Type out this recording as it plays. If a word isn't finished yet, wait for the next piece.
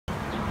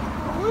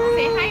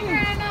Say hi,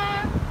 Grandma.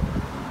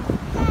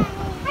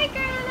 Hi,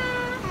 Grandma.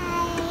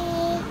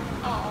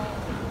 Oh.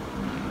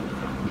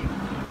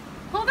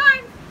 Hold on.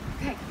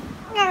 Okay.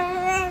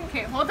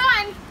 Okay, hold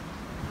on.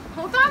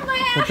 Hold on,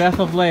 Leia. The death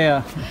of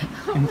Leia.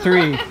 In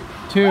 3,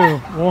 2,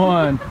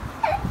 1.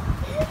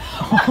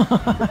 Hold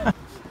on.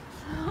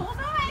 Hold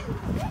on.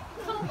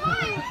 Hold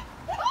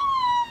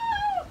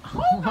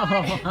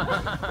on.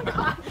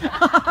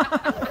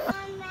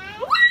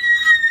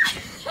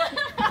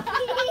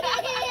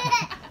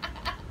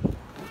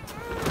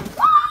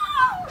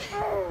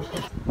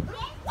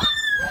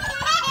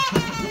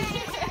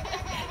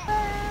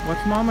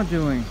 What's Mama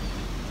doing?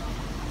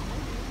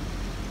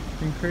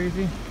 Being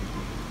crazy?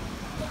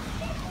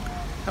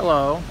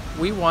 Hello,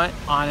 we went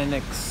on an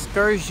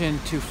excursion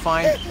to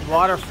find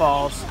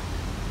waterfalls,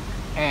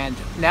 and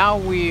now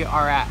we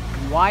are at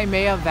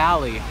Waimea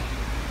Valley.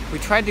 We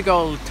tried to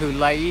go to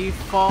Leia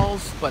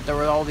Falls, but there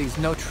were all these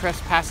no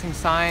trespassing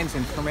signs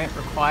and permit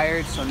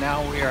required, so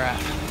now we are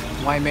at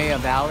Waimea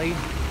Valley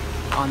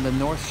on the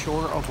north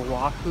shore of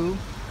Oahu,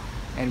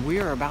 and we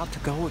are about to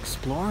go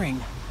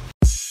exploring.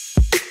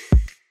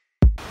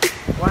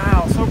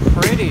 Wow, so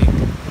pretty.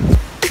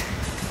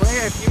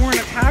 Leia, if you weren't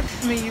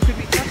attached to me, you could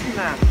be touching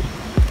that.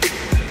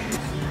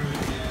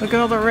 Look at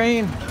all the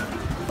rain.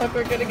 Look,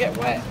 we're gonna get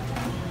wet.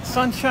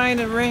 Sunshine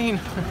and rain.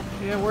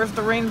 Yeah, where's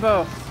the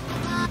rainbow?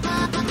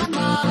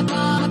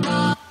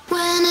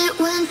 When it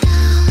went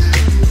down,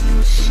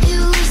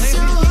 it was so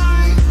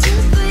hard to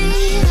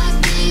breathe. I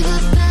gave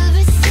up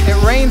everything. It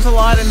rains a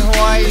lot in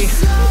Hawaii.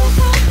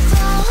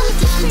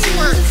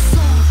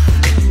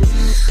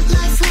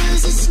 Life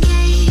was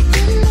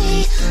escaping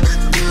me. I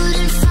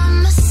couldn't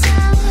find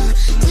myself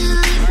till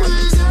it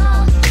was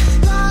all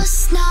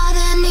lost, not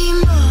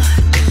anymore.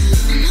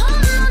 I'm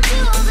holding on to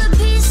all the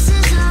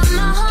pieces of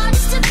my heart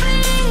to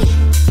breathe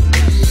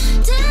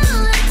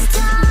till it's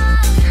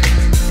time.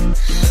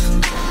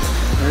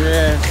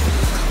 Yes,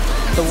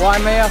 the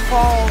Waimea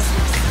Falls.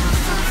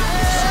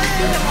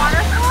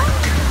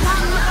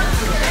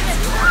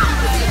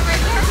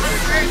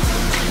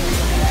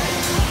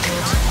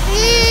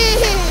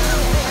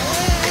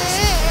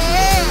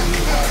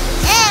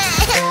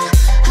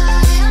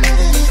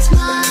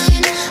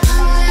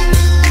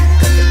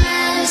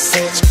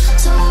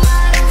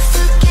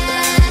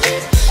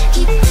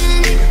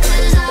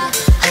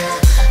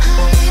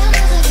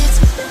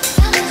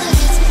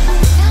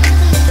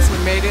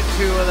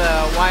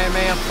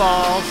 Waimea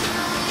Falls,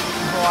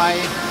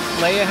 Hawaii.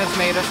 Leia has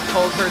made us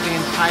hold her the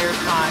entire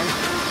time.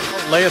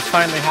 Leia's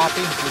finally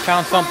happy. We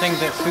found something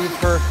that suits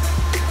her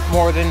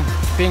more than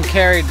being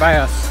carried by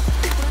us.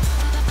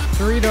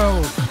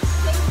 Doritos.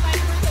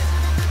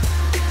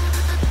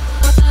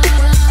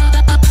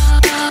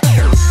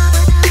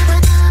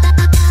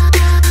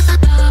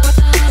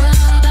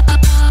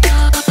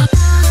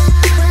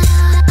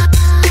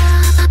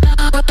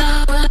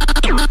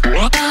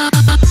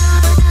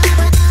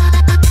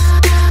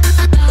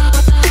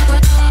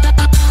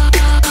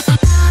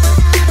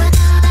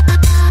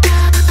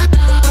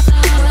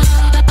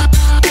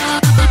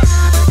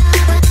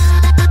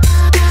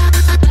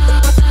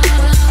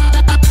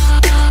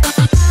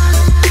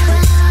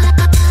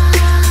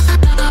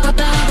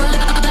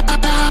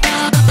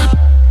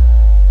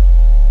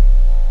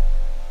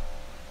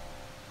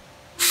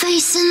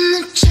 Facing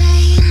the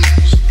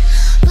change,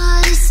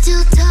 but it's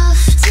still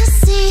tough to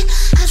see.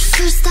 At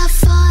first I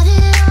fought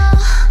it all.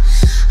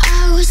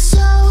 I was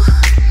so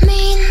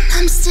mean.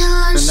 I'm still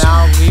unsure. We're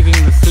now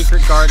leaving the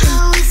secret garden.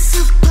 How it's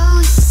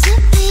supposed to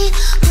be,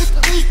 but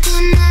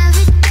waking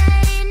every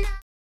day.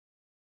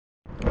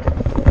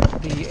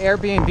 The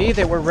Airbnb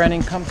that we're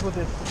renting comes with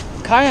a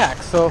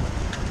kayak, so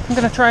I'm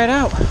gonna try it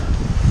out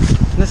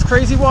in this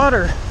crazy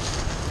water.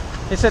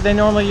 They said they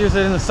normally use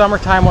it in the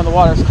summertime when the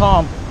water's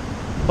calm,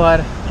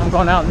 but I'm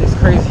going out in these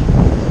crazy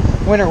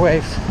winter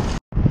waves.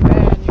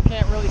 Man, you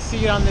can't really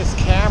see it on this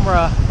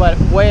camera, but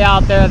way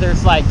out there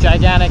there's like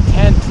gigantic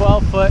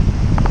 10-12 foot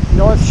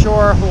North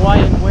Shore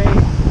Hawaiian wave,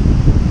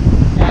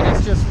 and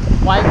it's just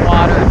white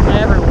water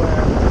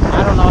everywhere.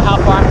 I don't know how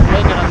far I'm gonna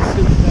make it on this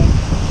stupid thing.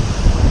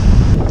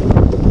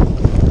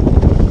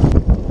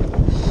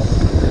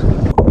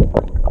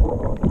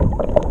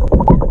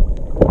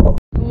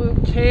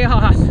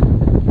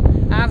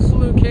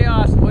 Absolute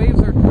chaos. Waves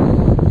are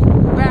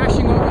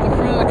bashing over the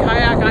front of the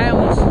kayak. I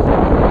almost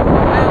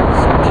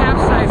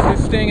capsized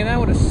this thing, and that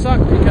would have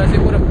sucked because it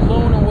would have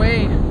blown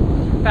away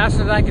faster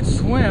than I could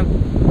swim.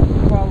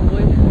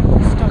 Probably.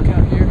 I'm stuck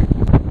out here.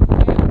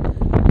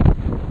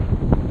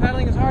 And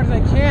paddling as hard as I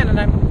can, and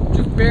I'm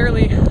just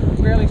barely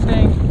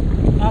staying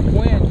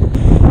upwind.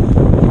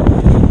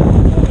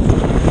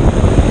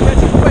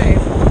 Catch a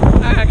wave.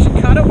 I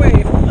actually caught a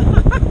wave.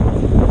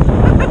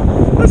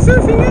 I'm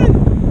surfing in.